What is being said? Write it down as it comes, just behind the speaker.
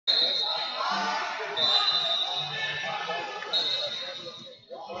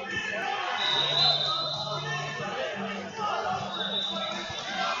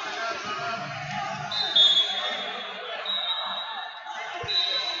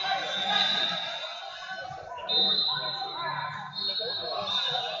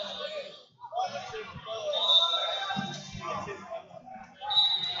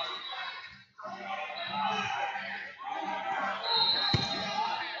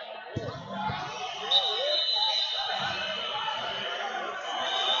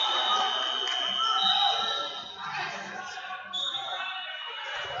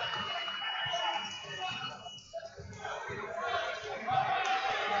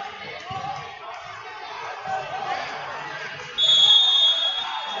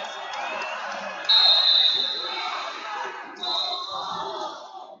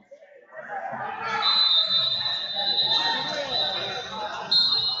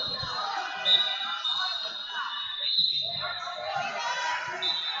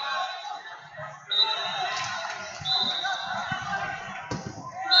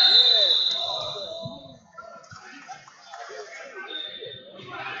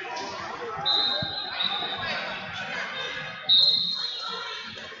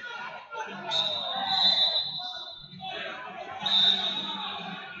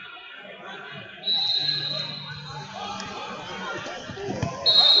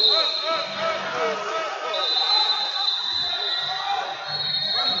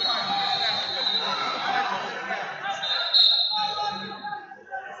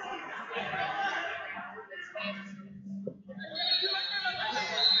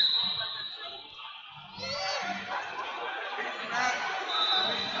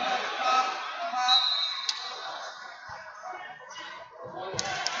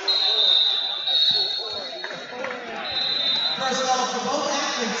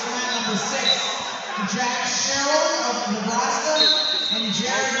number 6, Jack Sherrill of Nebraska and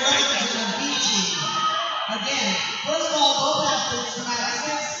Jared Remington of Beachy. Again, first of all, both athletes from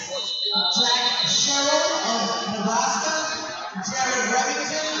Essex, Jack Sherrill of Nebraska, Jared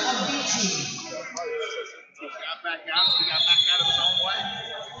Remington of Beachy. He got back out of his own way.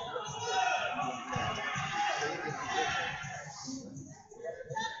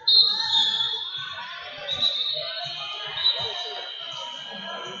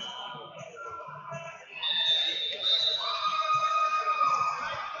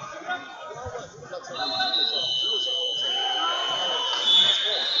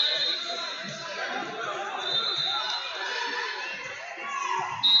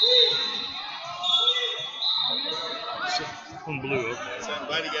 On blue, okay. So I'm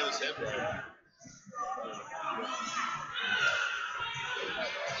glad he got his head right.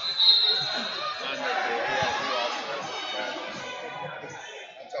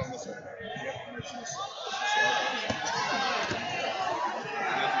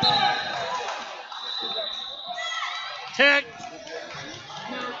 Tech.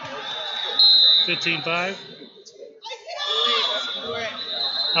 15-5.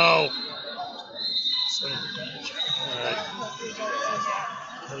 Oh. Alright.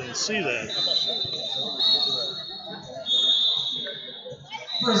 I didn't see that.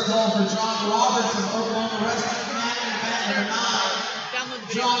 First goal for John Roberts of Oklahoma Wrestling Academy, event number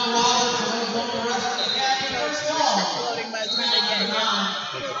 9. John Roberts of Oklahoma Wrestling Academy, first goal. Event number 9.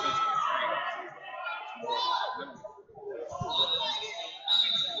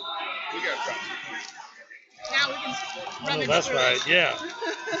 Now we can run Oh, that's right, yeah.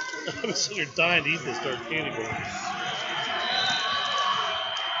 I was sitting there dying to eat this dark candy bar.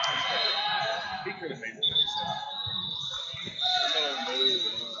 He could have made it.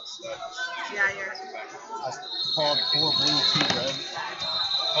 Yeah, you're. Called 4 blue, 2 red.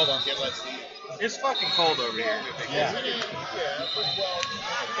 Hold on, let's see. It's fucking cold over here. Yeah.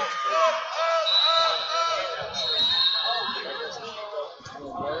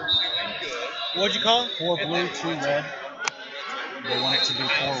 What'd you call it? 4 blue, 2 red. They want it to be 4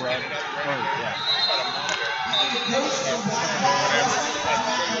 red. Oh, yeah.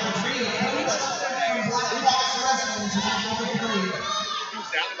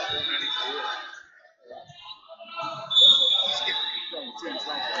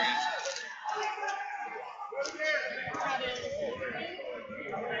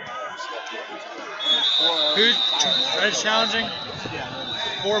 Who's Red's challenging?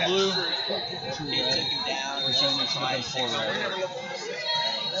 4 blue. 2 red. We're saying it should have been 4 red.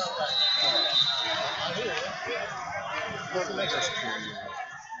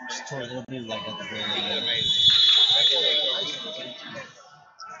 It'll be like at the very end.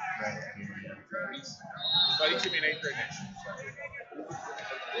 But he should be an 8th grade next year.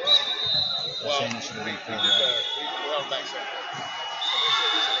 Well, saying it should have been 4 red. Well, thanks, sir.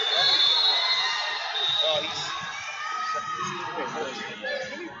 Well, he's.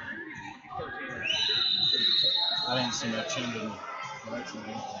 I didn't see no change in the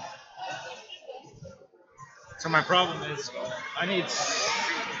So my problem is, I'm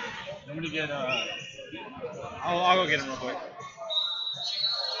gonna get I'll go get him real quick.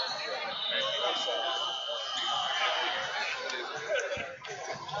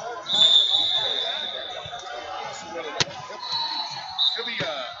 He'll be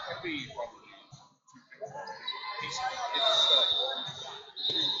probably.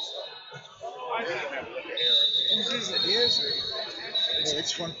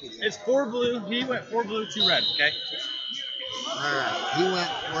 It's funky. It's 4 blue. He went 4 blue, 2 red. Okay. Alright, he went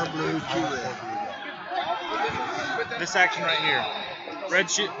 4 blue, 2 red. This action right here.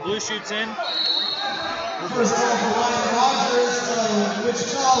 Blue shoots in. First goal for Ryan Rogers of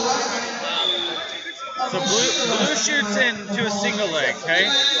Wichita Wrestling. So blue shoots in to a single leg. Okay.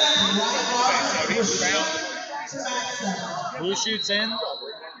 Blue shoots in.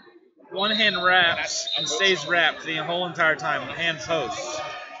 One hand wraps and stays wrapped the whole entire time. Hand posts.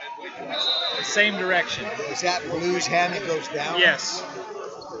 The same direction. Is that blue's hand that goes down? Yes.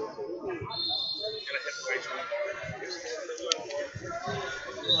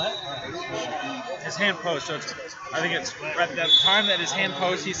 What? His hand post. So I think it's at the time that his hand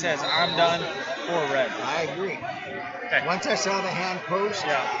posts, he says, "I'm done for red." I agree. Okay. Once I saw the hand post,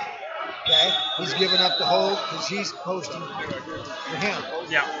 Yeah. okay, he's giving up the hold because he's posting for him.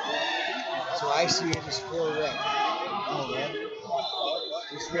 Yeah. So I see it as 4 red. Oh, red.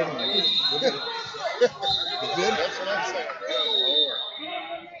 It's red. You good? That's what I'm saying. Oh, Lord.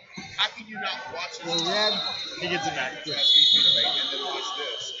 How can you not watch this? 4 red. He gets it back. And then watch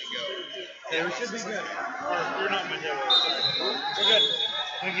this and go. Yeah, we should be good. Or we're not much. We're good.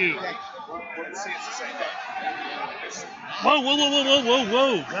 Thank you. See, it's the same thing. Whoa, whoa, whoa, whoa, whoa, whoa,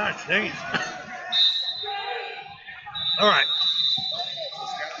 whoa. Gosh, dang it. All right.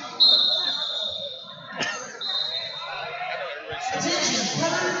 Attention,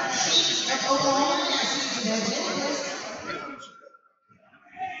 cover sheets of Oklahoma University Connecticut.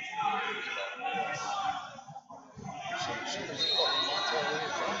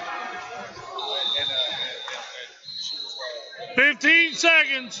 15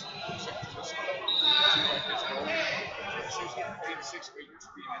 seconds.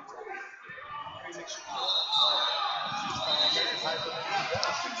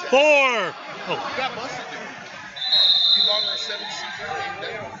 Four. Oh. You got busted, dude. You bought her a 7-seat game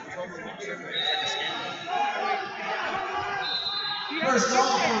down. First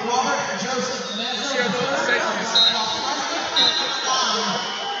call for Robert Joseph Mezzo.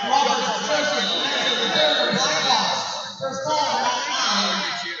 Robert Joseph Mezzo, the third black box. First call, round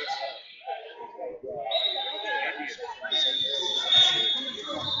 9.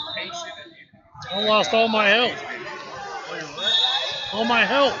 I lost all my health. All my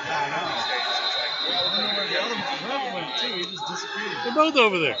health. They're both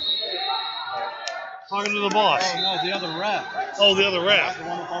over there. Talking to the boss. Oh, no, the other rep. Oh, the other rep. The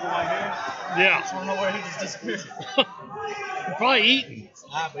one with all the white hair? Yeah. I don't know where he just disappeared. You're probably eating.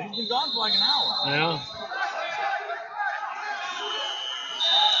 But he's been gone for like an hour. Yeah.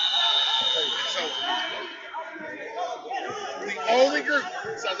 The only group.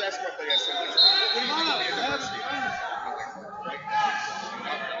 So I was asking about that. I said, what do you think of the university?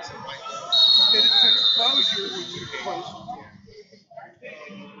 It's exposure when you close.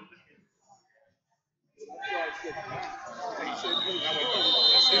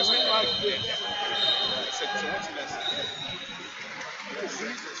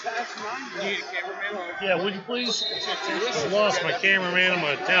 Yeah, would you please? I lost my cameraman and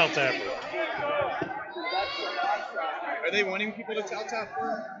my towel tapper. Are they wanting people to towel tap for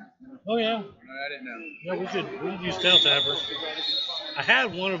them? Oh, yeah. No, I didn't know. Yeah, we could use towel tappers. I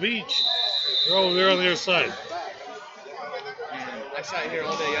had one of each. They're over there on the other side. I sat here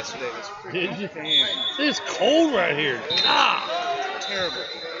all day yesterday. It was Did you? It's cold right here. God. terrible.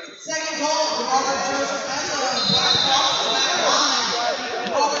 Second call for Robert Joseph Mezzo, black box, round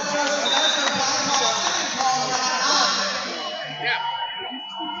 9. Robert Joseph Mezzo, black box, second call, round 9. Yeah.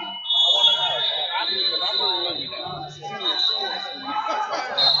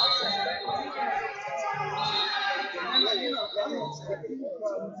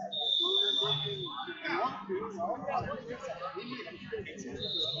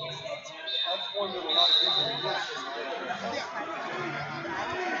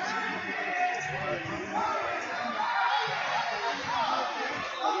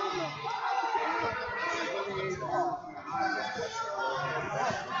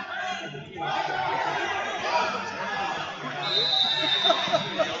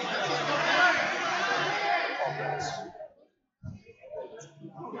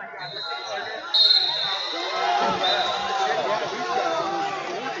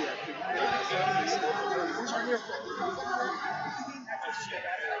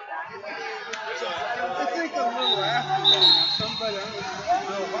 I think a little after that, somebody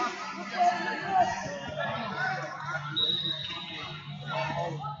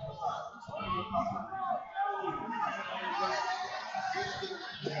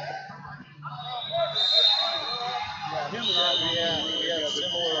we have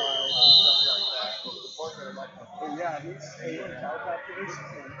similar eyes and stuff like that. Yeah, he's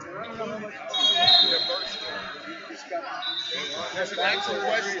There's an actual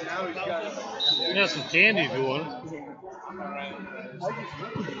question. Now he's got You got some candy if you want.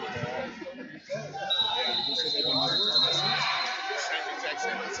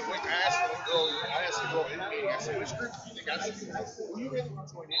 I asked the girl, I said, which group do you think I should join? You really want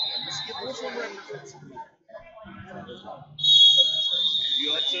to join any of them? Which one represents you? You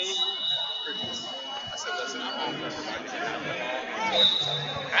like to? I said, listen, I'm not going to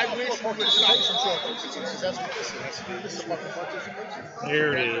I wish we would stop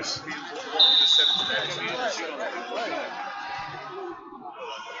There it is.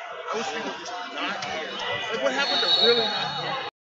 I wish people just not care. Like, what happened to really not care?